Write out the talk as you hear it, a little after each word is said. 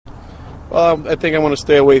I think I want to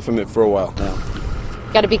stay away from it for a while.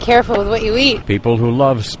 Got to be careful with what you eat. People who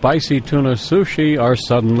love spicy tuna sushi are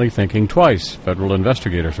suddenly thinking twice. Federal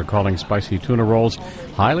investigators are calling spicy tuna rolls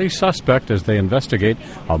highly suspect as they investigate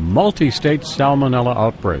a multi-state salmonella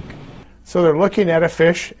outbreak. So they're looking at a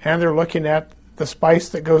fish and they're looking at the spice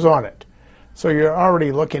that goes on it. So you're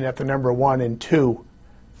already looking at the number 1 and 2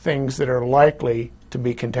 things that are likely to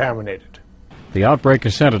be contaminated. The outbreak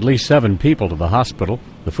has sent at least 7 people to the hospital.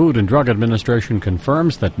 The Food and Drug Administration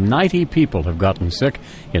confirms that 90 people have gotten sick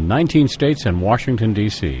in 19 states and Washington,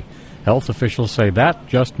 D.C. Health officials say that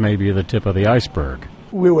just may be the tip of the iceberg.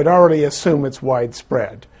 We would already assume it's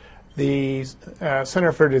widespread. The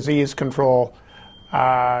Center for Disease Control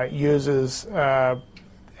uses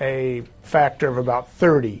a factor of about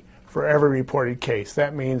 30 for every reported case.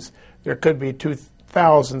 That means there could be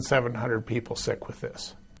 2,700 people sick with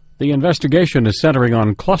this. The investigation is centering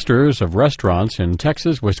on clusters of restaurants in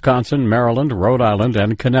Texas, Wisconsin, Maryland, Rhode Island,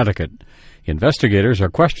 and Connecticut. Investigators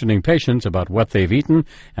are questioning patients about what they've eaten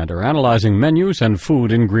and are analyzing menus and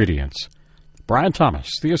food ingredients. Brian Thomas,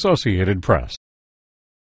 The Associated Press.